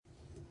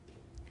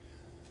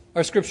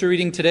Our scripture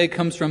reading today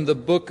comes from the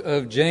book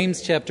of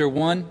James, chapter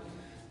 1,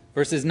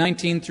 verses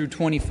 19 through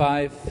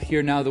 25.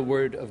 Hear now the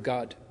word of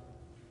God.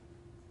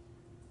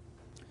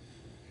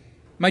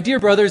 My dear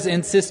brothers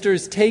and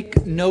sisters,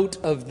 take note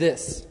of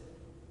this.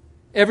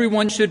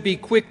 Everyone should be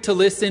quick to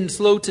listen,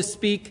 slow to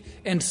speak,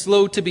 and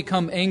slow to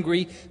become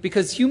angry,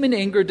 because human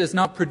anger does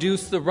not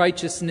produce the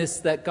righteousness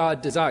that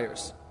God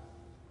desires.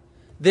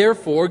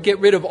 Therefore, get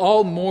rid of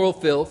all moral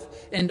filth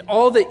and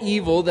all the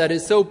evil that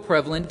is so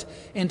prevalent,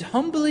 and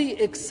humbly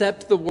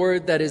accept the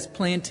word that is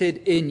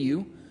planted in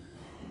you,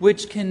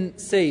 which can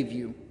save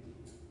you.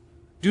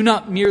 Do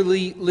not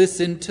merely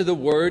listen to the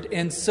word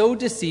and so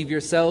deceive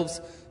yourselves.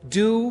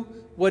 Do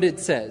what it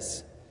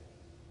says.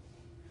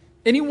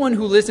 Anyone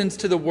who listens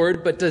to the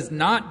word but does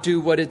not do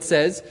what it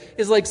says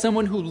is like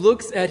someone who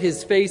looks at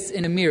his face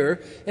in a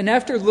mirror and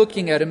after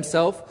looking at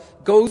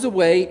himself goes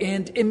away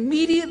and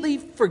immediately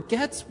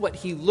forgets what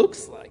he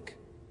looks like.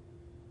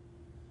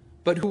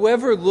 But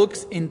whoever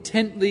looks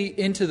intently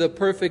into the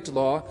perfect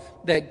law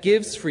that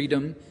gives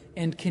freedom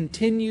and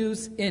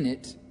continues in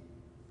it,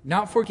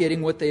 not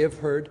forgetting what they have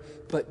heard,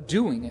 but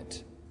doing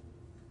it,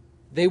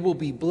 they will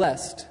be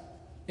blessed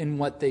in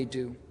what they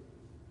do.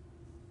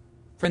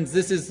 Friends,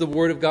 this is the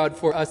word of God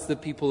for us, the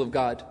people of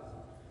God.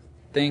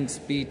 Thanks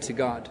be to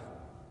God.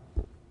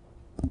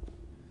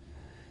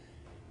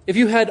 If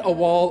you had a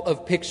wall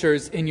of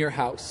pictures in your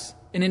house,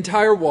 an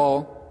entire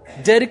wall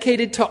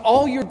dedicated to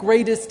all your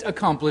greatest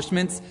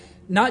accomplishments,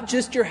 not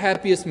just your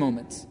happiest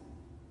moments,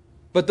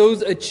 but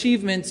those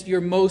achievements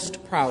you're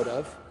most proud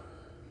of,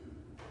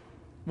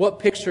 what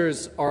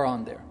pictures are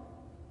on there?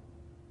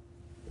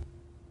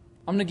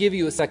 I'm going to give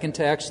you a second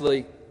to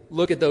actually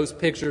look at those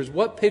pictures.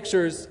 What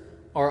pictures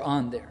are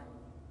on there?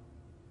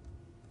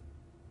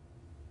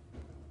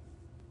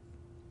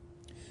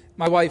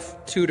 My wife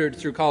tutored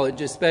through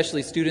college,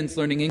 especially students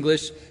learning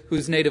English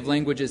whose native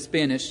language is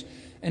Spanish.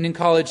 And in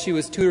college, she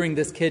was tutoring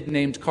this kid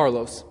named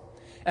Carlos.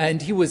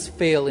 And he was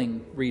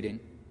failing reading.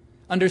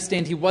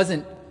 Understand, he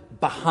wasn't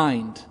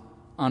behind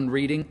on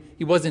reading.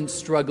 He wasn't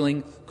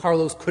struggling.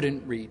 Carlos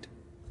couldn't read.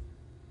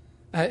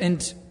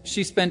 And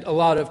she spent a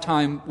lot of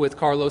time with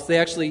Carlos. They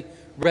actually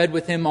read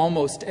with him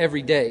almost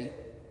every day.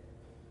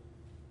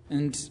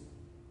 And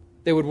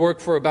they would work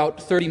for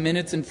about 30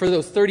 minutes. And for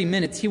those 30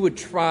 minutes, he would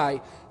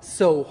try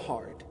so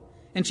hard.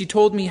 And she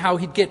told me how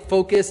he'd get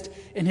focused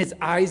and his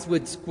eyes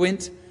would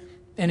squint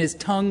and his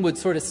tongue would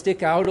sort of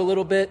stick out a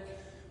little bit.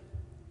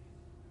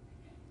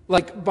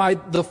 Like by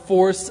the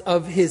force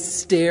of his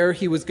stare,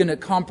 he was going to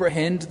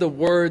comprehend the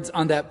words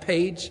on that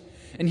page.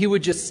 And he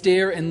would just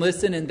stare and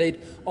listen, and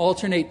they'd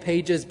alternate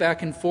pages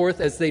back and forth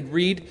as they'd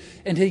read.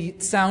 And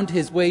he'd sound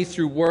his way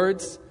through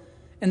words.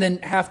 And then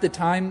half the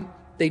time,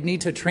 they'd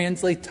need to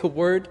translate the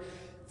word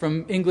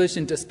from English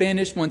into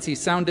Spanish once he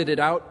sounded it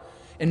out.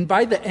 And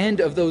by the end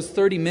of those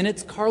 30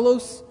 minutes,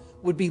 Carlos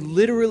would be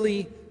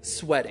literally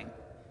sweating.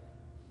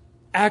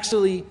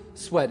 Actually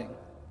sweating.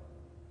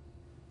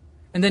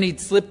 And then he'd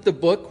slip the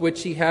book,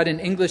 which he had in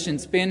English and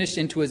Spanish,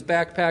 into his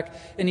backpack,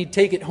 and he'd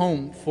take it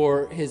home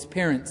for his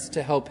parents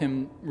to help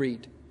him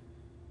read.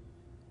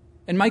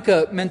 And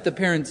Micah meant the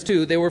parents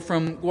too. They were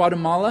from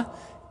Guatemala,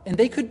 and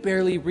they could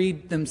barely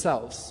read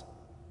themselves.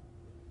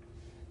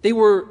 They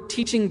were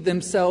teaching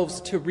themselves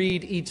to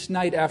read each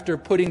night after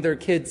putting their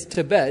kids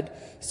to bed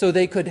so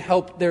they could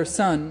help their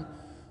son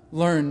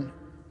learn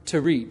to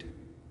read.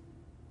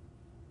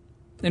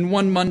 And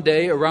one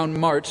Monday around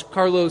March,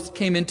 Carlos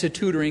came into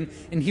tutoring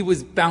and he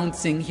was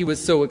bouncing. He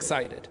was so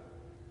excited.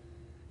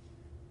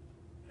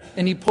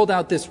 And he pulled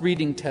out this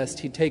reading test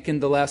he'd taken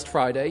the last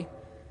Friday.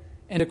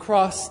 And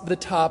across the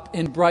top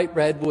in bright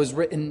red was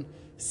written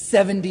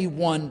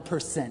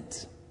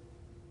 71%.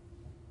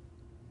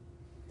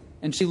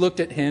 And she looked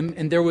at him,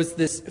 and there was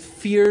this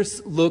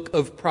fierce look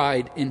of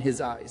pride in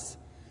his eyes.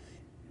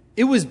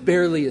 It was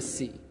barely a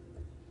C.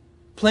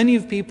 Plenty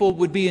of people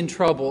would be in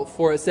trouble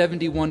for a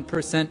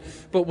 71%,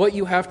 but what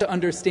you have to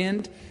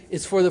understand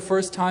is for the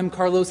first time,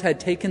 Carlos had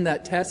taken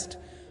that test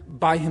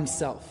by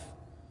himself.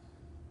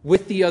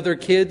 With the other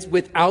kids,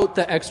 without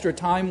the extra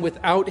time,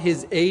 without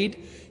his aid,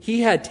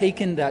 he had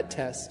taken that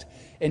test,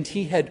 and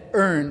he had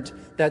earned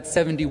that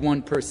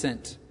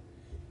 71%.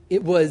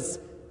 It was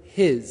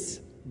his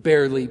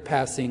barely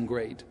passing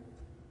grade.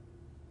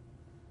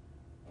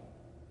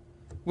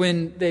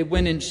 When they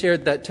went and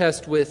shared that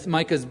test with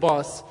Micah's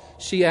boss,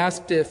 she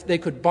asked if they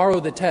could borrow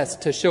the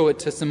test to show it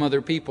to some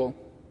other people.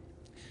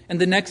 And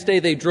the next day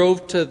they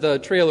drove to the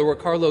trailer where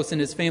Carlos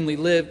and his family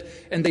lived,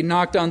 and they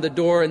knocked on the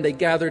door and they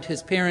gathered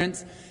his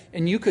parents,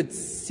 and you could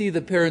see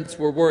the parents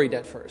were worried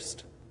at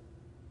first.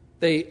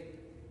 They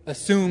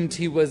assumed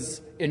he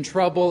was in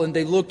trouble, and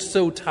they looked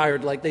so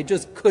tired, like they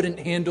just couldn't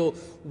handle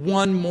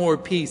one more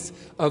piece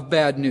of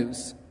bad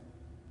news.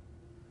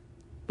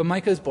 But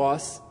Micah's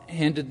boss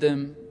handed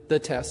them the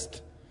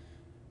test,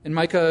 and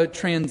Micah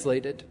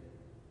translated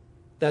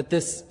that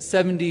this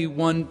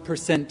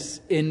 71%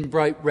 in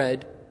bright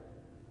red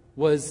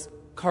was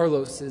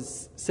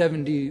Carlos's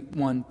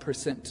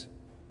 71%.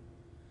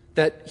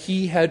 that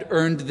he had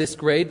earned this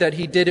grade, that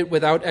he did it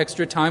without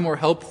extra time or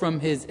help from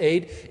his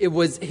aide. It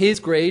was his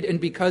grade, and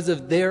because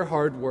of their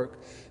hard work,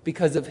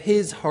 because of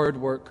his hard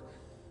work,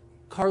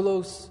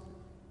 Carlos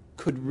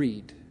could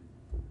read.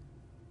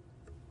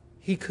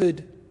 He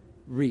could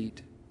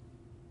read.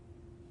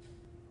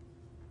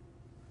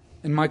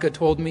 And Micah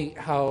told me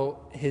how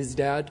his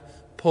dad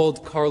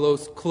pulled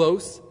Carlos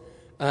close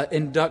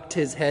and ducked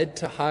his head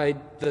to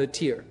hide the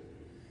tear.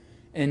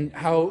 And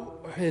how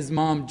his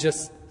mom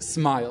just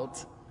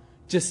smiled,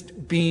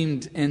 just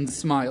beamed and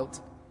smiled.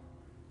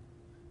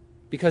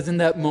 Because in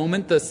that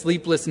moment, the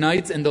sleepless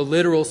nights and the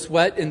literal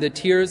sweat and the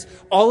tears,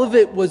 all of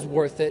it was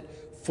worth it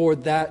for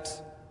that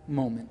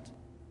moment.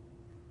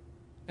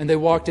 And they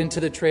walked into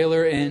the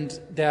trailer, and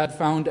Dad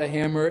found a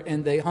hammer,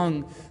 and they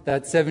hung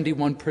that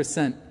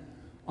 71%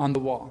 on the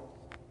wall.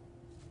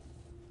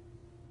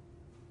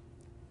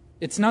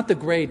 It's not the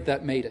grade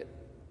that made it.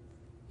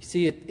 You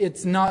see,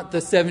 it's not the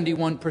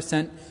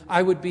 71%.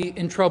 I would be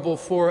in trouble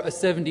for a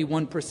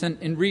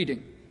 71% in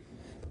reading.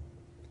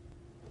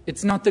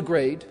 It's not the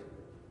grade.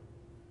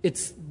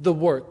 It's the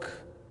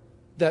work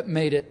that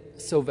made it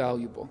so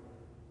valuable.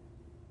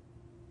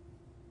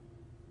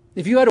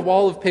 If you had a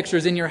wall of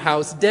pictures in your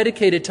house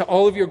dedicated to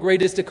all of your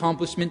greatest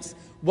accomplishments,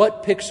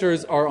 what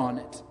pictures are on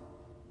it?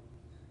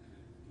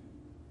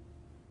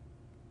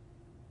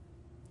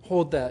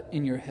 Hold that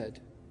in your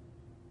head.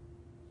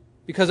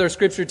 Because our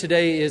scripture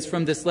today is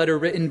from this letter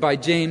written by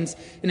James,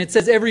 and it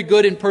says every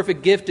good and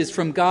perfect gift is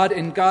from God,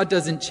 and God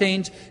doesn't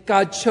change.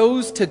 God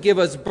chose to give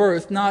us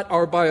birth, not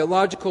our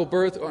biological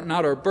birth or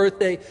not our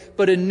birthday,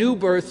 but a new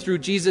birth through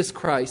Jesus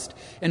Christ.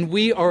 And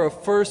we are a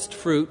first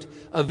fruit,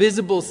 a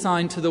visible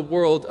sign to the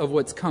world of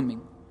what's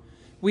coming.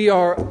 We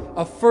are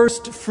a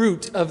first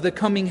fruit of the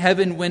coming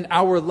heaven when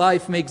our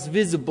life makes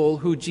visible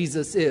who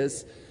Jesus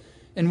is,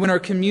 and when our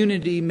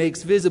community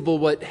makes visible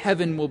what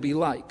heaven will be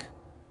like.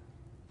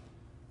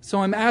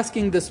 So I'm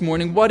asking this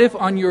morning, what if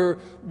on your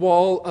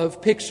wall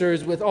of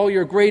pictures with all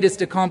your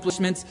greatest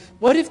accomplishments,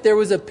 what if there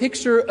was a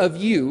picture of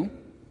you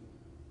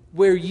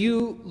where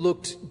you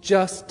looked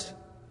just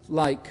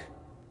like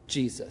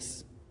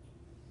Jesus?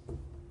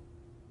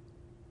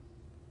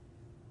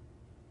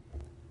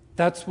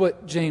 That's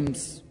what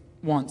James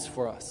wants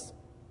for us.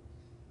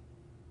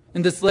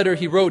 In this letter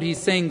he wrote, he's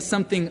saying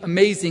something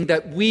amazing,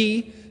 that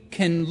we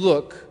can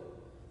look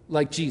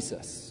like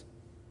Jesus.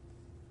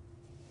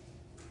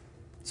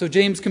 So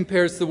James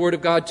compares the Word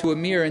of God to a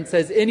mirror and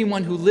says,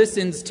 anyone who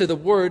listens to the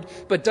Word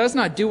but does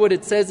not do what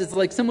it says is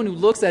like someone who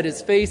looks at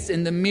his face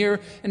in the mirror,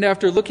 and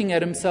after looking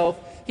at himself,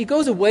 he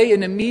goes away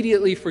and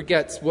immediately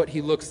forgets what he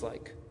looks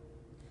like.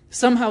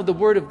 Somehow the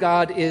Word of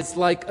God is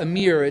like a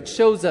mirror. It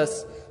shows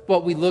us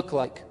what we look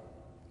like.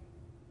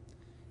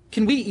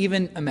 Can we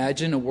even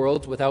imagine a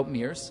world without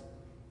mirrors?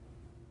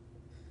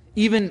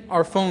 Even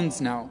our phones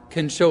now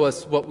can show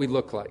us what we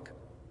look like.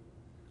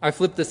 I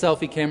flipped the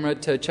selfie camera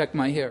to check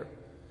my hair.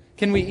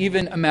 Can we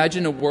even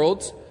imagine a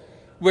world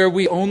where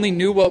we only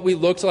knew what we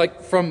looked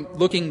like from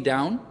looking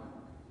down?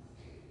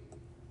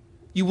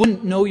 You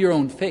wouldn't know your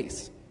own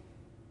face.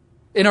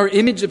 In our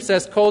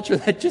image-obsessed culture,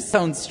 that just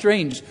sounds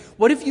strange.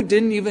 What if you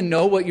didn't even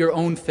know what your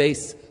own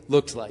face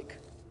looked like?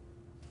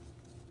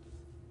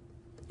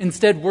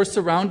 Instead, we're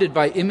surrounded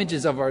by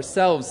images of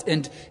ourselves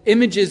and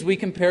images we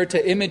compare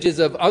to images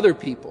of other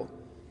people.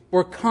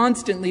 We're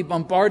constantly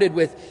bombarded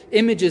with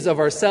images of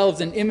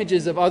ourselves and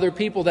images of other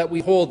people that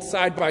we hold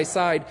side by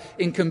side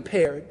and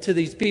compare to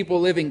these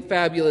people living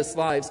fabulous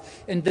lives,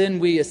 and then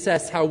we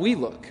assess how we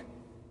look.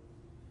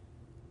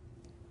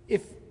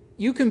 If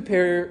you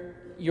compare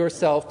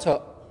yourself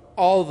to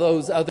all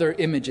those other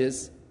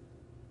images,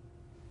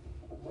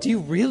 do you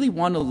really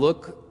want to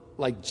look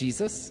like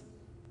Jesus?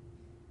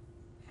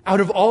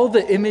 Out of all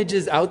the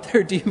images out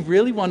there, do you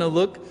really want to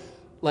look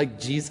like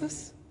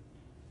Jesus?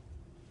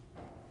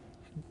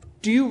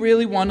 Do you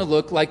really want to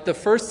look like the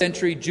first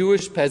century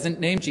Jewish peasant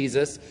named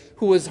Jesus,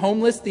 who was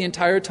homeless the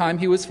entire time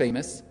he was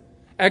famous,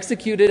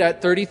 executed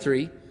at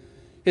 33?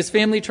 His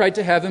family tried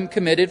to have him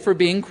committed for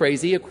being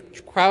crazy. A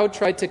crowd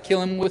tried to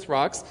kill him with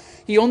rocks.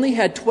 He only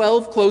had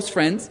 12 close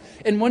friends,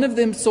 and one of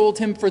them sold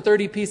him for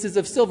 30 pieces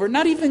of silver,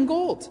 not even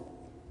gold.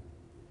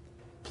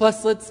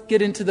 Plus, let's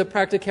get into the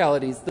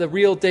practicalities, the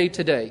real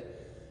day-to-day.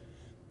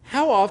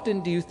 How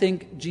often do you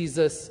think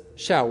Jesus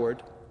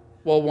showered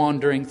while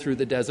wandering through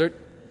the desert?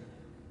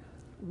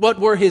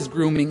 What were his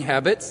grooming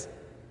habits?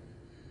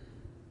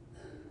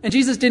 And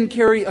Jesus didn't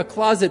carry a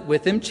closet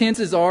with him.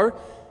 Chances are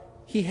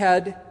he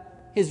had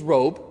his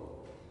robe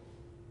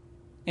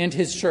and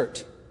his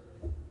shirt.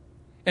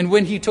 And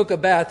when he took a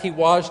bath, he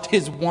washed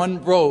his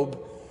one robe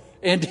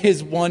and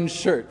his one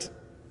shirt.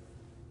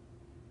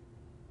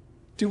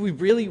 Do we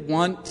really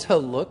want to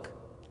look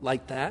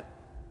like that?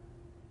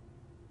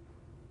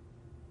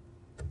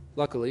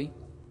 Luckily,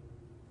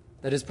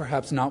 that is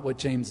perhaps not what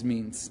James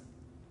means.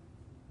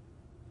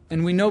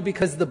 And we know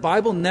because the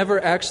Bible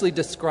never actually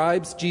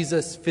describes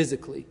Jesus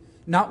physically,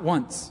 not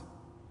once.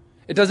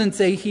 It doesn't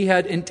say he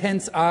had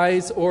intense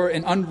eyes or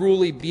an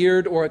unruly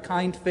beard or a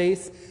kind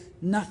face,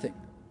 nothing.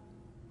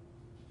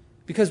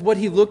 Because what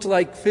he looked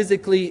like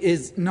physically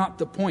is not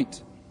the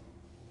point.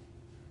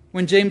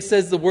 When James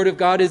says the Word of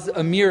God is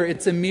a mirror,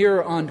 it's a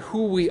mirror on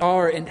who we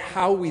are and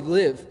how we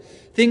live.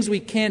 Things we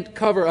can't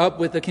cover up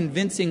with a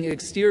convincing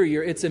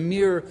exterior. It's a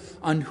mirror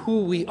on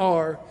who we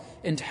are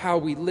and how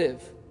we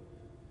live.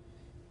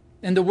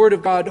 And the Word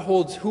of God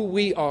holds who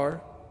we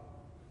are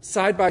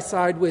side by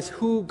side with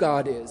who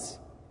God is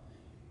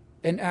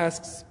and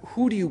asks,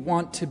 who do you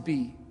want to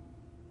be?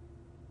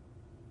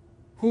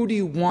 Who do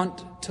you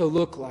want to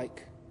look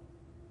like?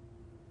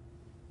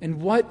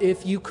 And what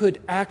if you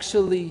could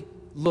actually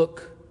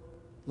look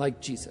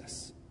like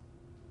Jesus?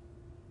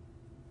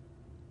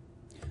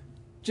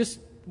 Just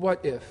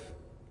what if?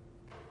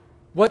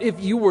 What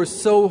if you were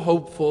so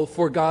hopeful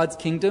for God's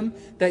kingdom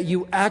that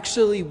you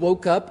actually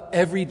woke up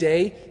every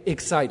day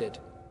excited?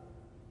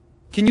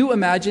 Can you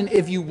imagine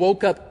if you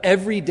woke up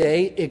every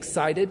day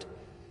excited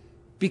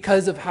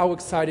because of how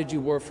excited you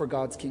were for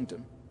God's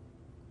kingdom?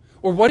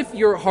 Or what if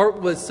your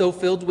heart was so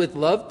filled with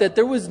love that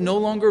there was no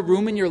longer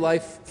room in your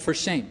life for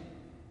shame?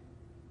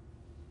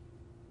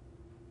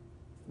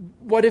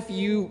 What if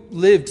you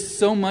lived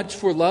so much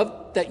for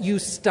love that you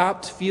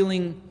stopped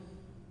feeling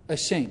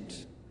ashamed?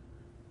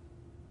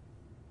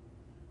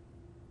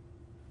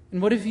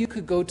 And what if you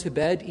could go to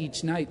bed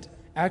each night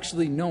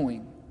actually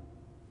knowing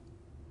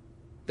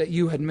that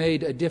you had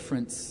made a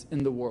difference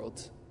in the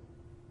world?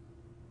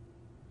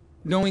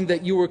 Knowing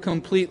that you were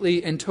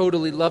completely and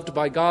totally loved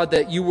by God,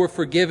 that you were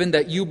forgiven,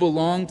 that you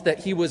belonged, that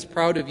He was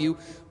proud of you.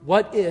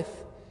 What if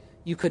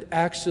you could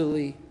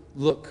actually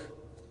look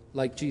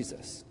like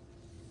Jesus?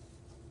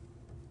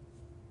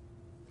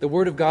 The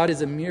Word of God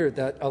is a mirror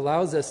that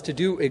allows us to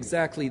do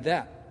exactly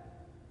that.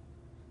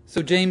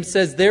 So James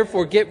says,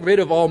 therefore, get rid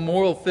of all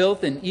moral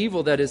filth and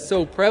evil that is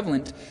so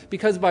prevalent,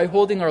 because by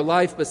holding our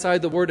life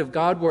beside the Word of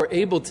God, we're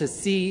able to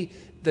see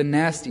the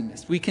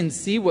nastiness. We can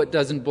see what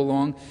doesn't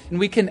belong, and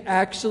we can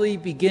actually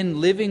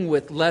begin living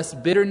with less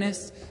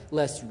bitterness,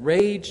 less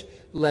rage,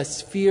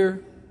 less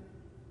fear,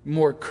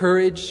 more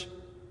courage,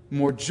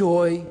 more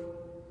joy,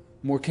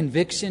 more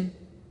conviction.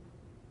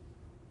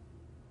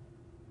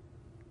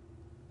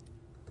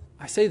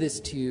 I say this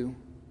to you,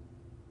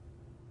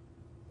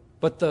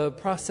 but the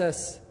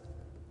process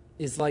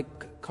is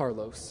like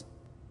Carlos.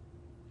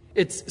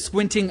 It's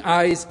squinting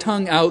eyes,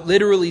 tongue out,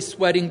 literally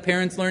sweating,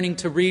 parents learning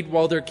to read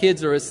while their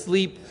kids are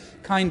asleep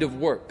kind of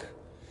work.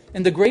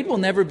 And the grade will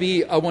never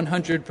be a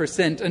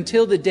 100%.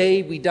 Until the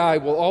day we die,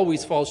 we'll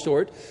always fall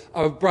short.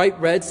 A bright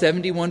red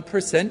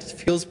 71%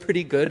 feels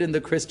pretty good in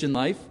the Christian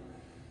life.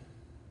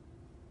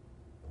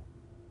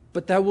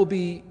 But that will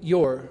be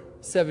your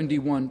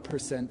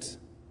 71%.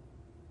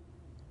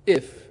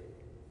 If,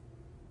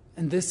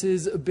 and this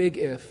is a big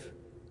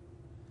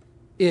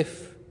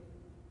if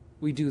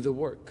we do the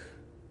work.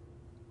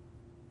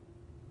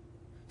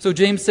 So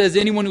James says,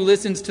 anyone who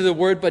listens to the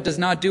word but does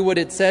not do what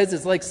it says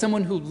is like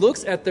someone who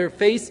looks at their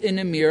face in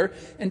a mirror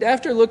and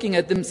after looking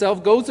at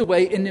themselves goes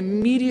away and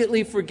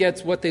immediately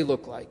forgets what they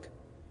look like.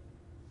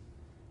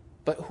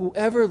 But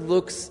whoever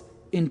looks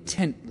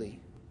intently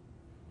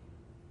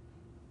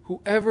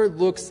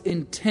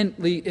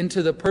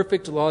into the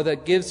perfect law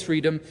that gives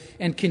freedom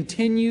and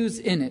continues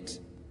in it,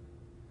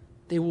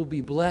 they will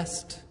be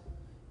blessed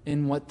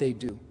in what they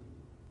do.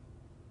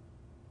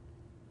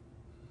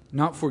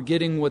 Not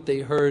forgetting what they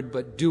heard,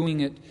 but doing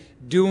it,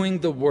 doing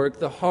the work,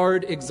 the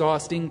hard,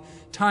 exhausting,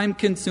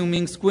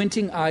 time-consuming,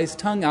 squinting eyes,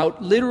 tongue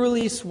out,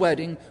 literally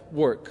sweating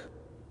work.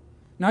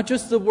 Not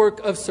just the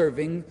work of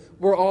serving,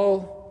 we're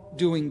all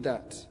doing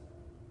that.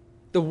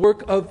 The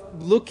work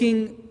of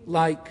looking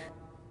like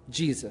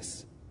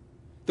Jesus.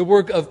 The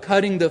work of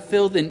cutting the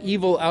filth and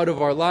evil out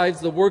of our lives,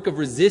 the work of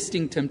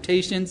resisting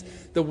temptations,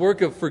 the work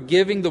of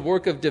forgiving, the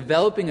work of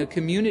developing a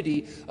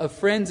community of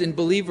friends and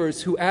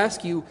believers who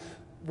ask you,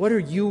 what are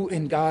you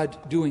and God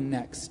doing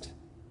next?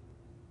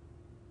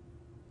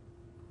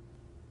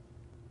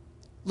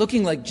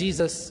 Looking like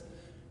Jesus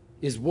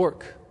is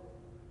work.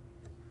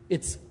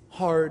 It's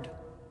hard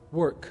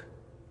work.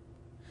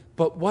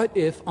 But what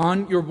if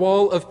on your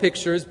wall of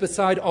pictures,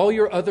 beside all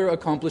your other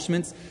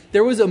accomplishments,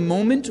 there was a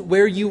moment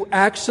where you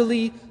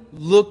actually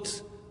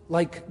looked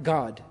like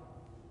God?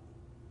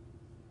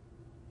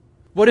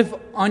 What if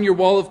on your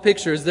wall of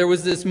pictures there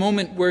was this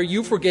moment where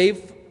you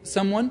forgave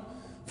someone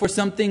for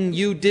something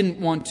you didn't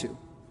want to?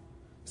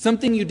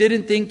 Something you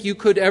didn't think you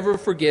could ever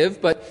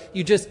forgive, but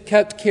you just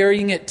kept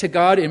carrying it to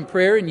God in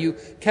prayer, and you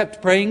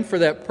kept praying for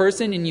that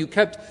person, and you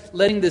kept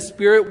letting the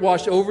Spirit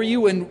wash over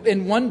you,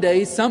 and one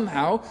day,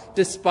 somehow,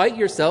 despite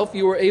yourself,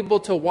 you were able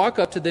to walk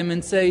up to them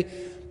and say,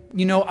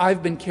 you know,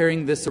 I've been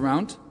carrying this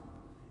around,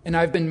 and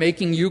I've been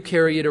making you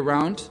carry it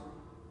around,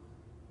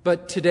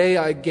 but today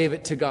I gave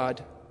it to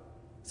God,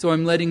 so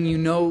I'm letting you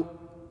know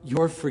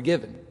you're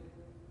forgiven.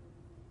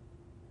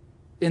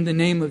 In the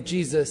name of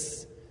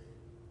Jesus,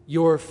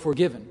 you're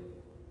forgiven.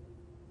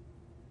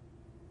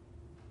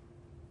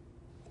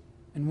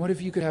 And what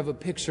if you could have a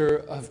picture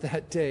of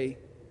that day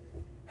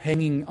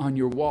hanging on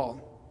your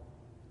wall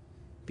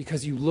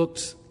because you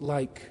looked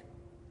like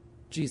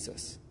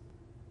Jesus?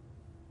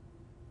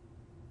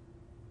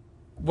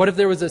 What if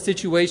there was a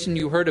situation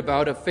you heard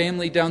about, a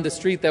family down the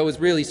street that was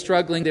really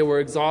struggling, they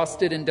were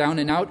exhausted and down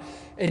and out,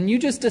 and you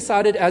just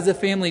decided as a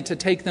family to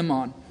take them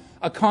on?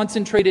 A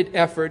concentrated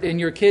effort, and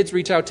your kids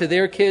reach out to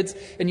their kids,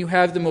 and you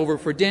have them over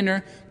for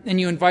dinner, and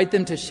you invite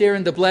them to share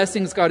in the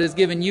blessings God has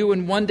given you,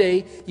 and one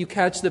day you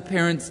catch the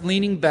parents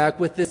leaning back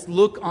with this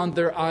look on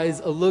their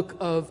eyes, a look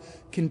of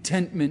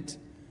contentment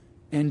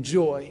and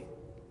joy.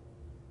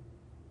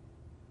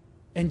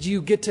 And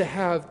you get to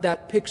have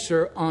that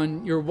picture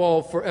on your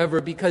wall forever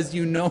because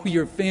you know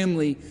your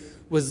family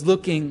was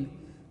looking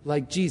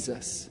like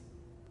Jesus.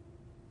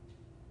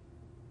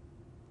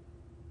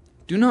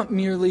 Do not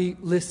merely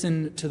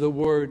listen to the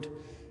word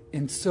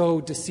and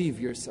so deceive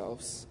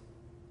yourselves.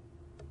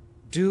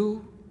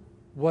 Do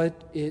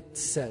what it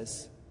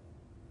says.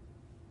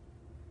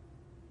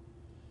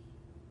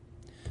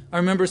 I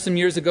remember some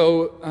years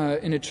ago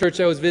in a church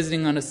I was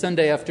visiting on a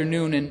Sunday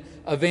afternoon, and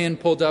a van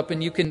pulled up,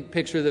 and you can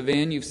picture the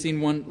van. You've seen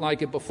one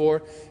like it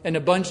before. And a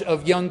bunch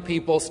of young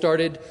people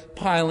started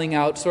piling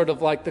out, sort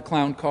of like the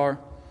clown car.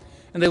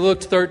 And they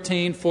looked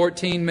 13,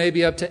 14,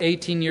 maybe up to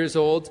 18 years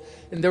old.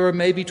 And there were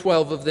maybe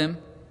 12 of them.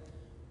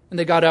 And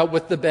they got out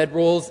with the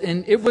bedrolls.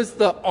 And it was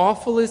the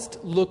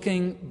awfulest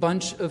looking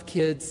bunch of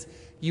kids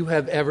you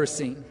have ever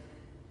seen.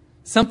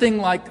 Something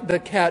like the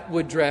cat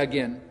would drag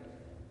in.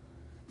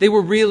 They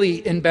were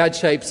really in bad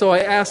shape. So I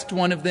asked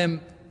one of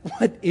them,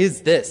 "What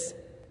is this?"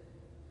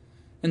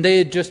 And they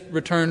had just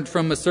returned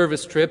from a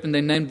service trip, and they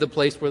named the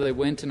place where they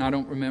went, and I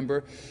don't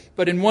remember.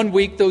 But in 1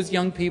 week, those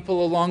young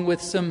people, along with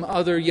some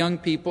other young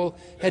people,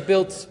 had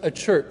built a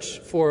church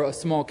for a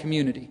small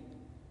community.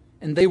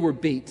 And they were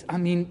beat. I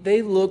mean,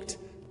 they looked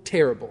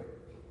terrible.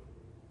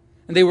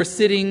 And they were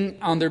sitting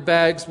on their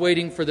bags,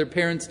 waiting for their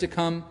parents to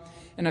come.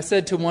 And I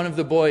said to one of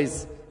the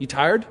boys, "You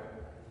tired?"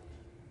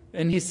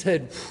 And he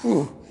said,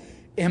 "Phew,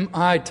 am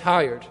I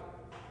tired?"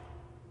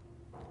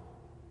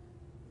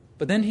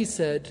 But then he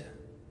said,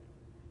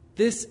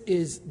 "This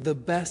is the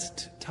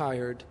best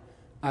tired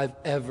I've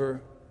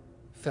ever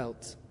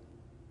felt."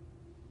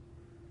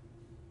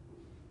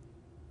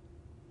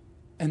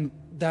 And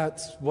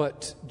that's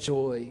what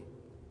joy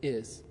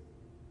is.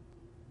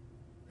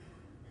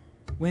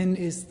 When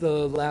is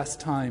the last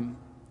time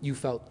you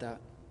felt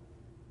that?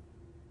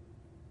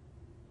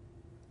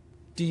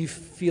 Do you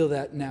feel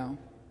that now?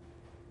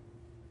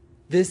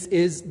 This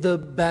is the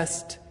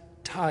best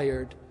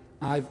tired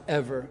I've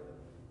ever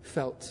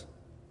felt.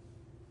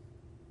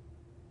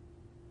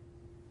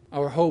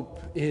 Our hope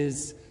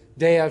is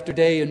day after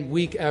day and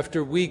week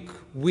after week,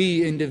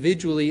 we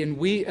individually and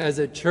we as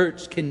a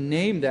church can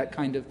name that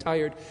kind of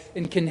tired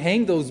and can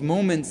hang those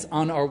moments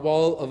on our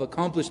wall of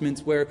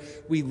accomplishments where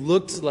we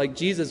looked like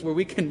Jesus, where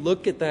we can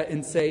look at that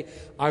and say,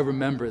 "I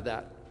remember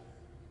that.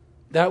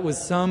 That was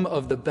some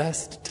of the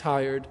best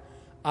tired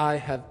I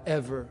have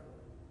ever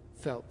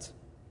felt."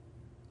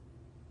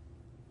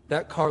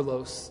 That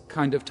Carlos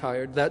kind of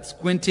tired, that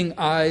squinting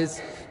eyes,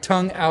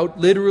 tongue out,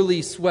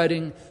 literally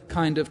sweating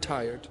kind of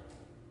tired.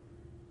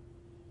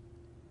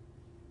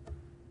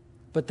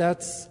 But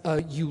that's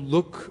you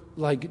look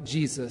like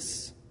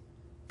Jesus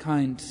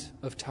kind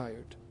of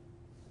tired.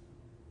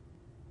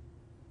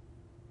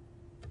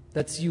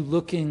 That's you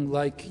looking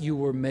like you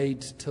were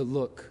made to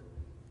look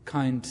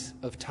kind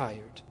of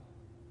tired.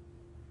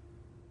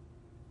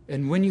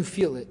 And when you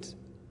feel it,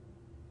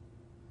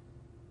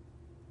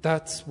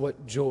 that's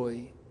what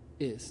joy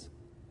is.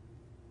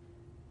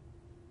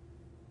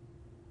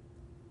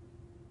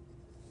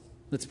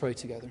 Let's pray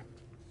together.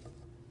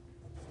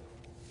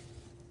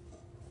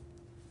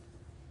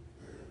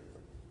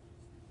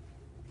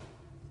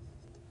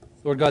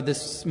 Lord God,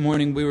 this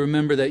morning we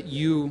remember that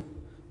you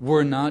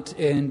were not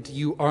and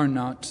you are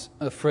not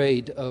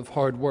afraid of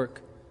hard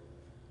work.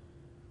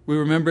 We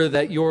remember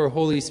that your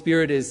Holy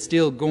Spirit is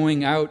still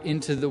going out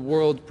into the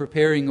world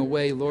preparing a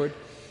way, Lord,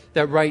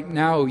 that right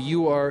now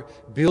you are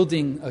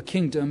building a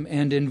kingdom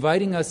and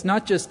inviting us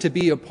not just to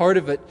be a part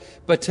of it,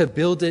 but to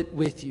build it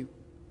with you.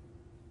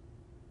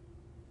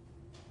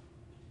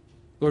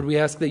 Lord, we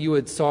ask that you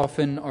would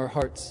soften our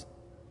hearts,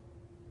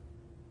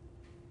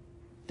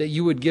 that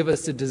you would give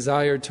us a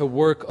desire to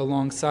work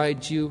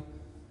alongside you,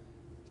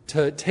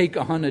 to take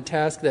on a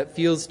task that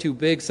feels too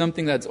big,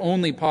 something that's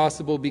only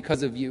possible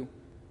because of you.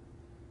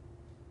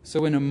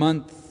 So in a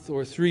month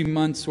or 3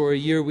 months or a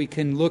year, we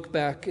can look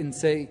back and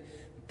say,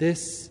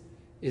 this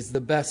is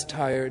the best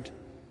tired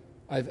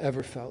I've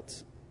ever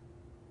felt.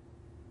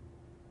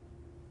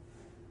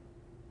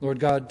 Lord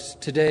God,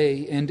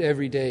 today and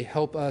every day,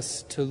 help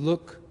us to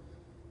look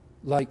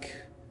like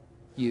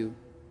you.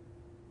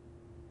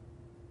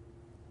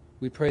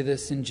 We pray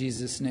this in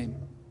Jesus' name.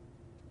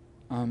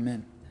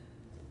 Amen.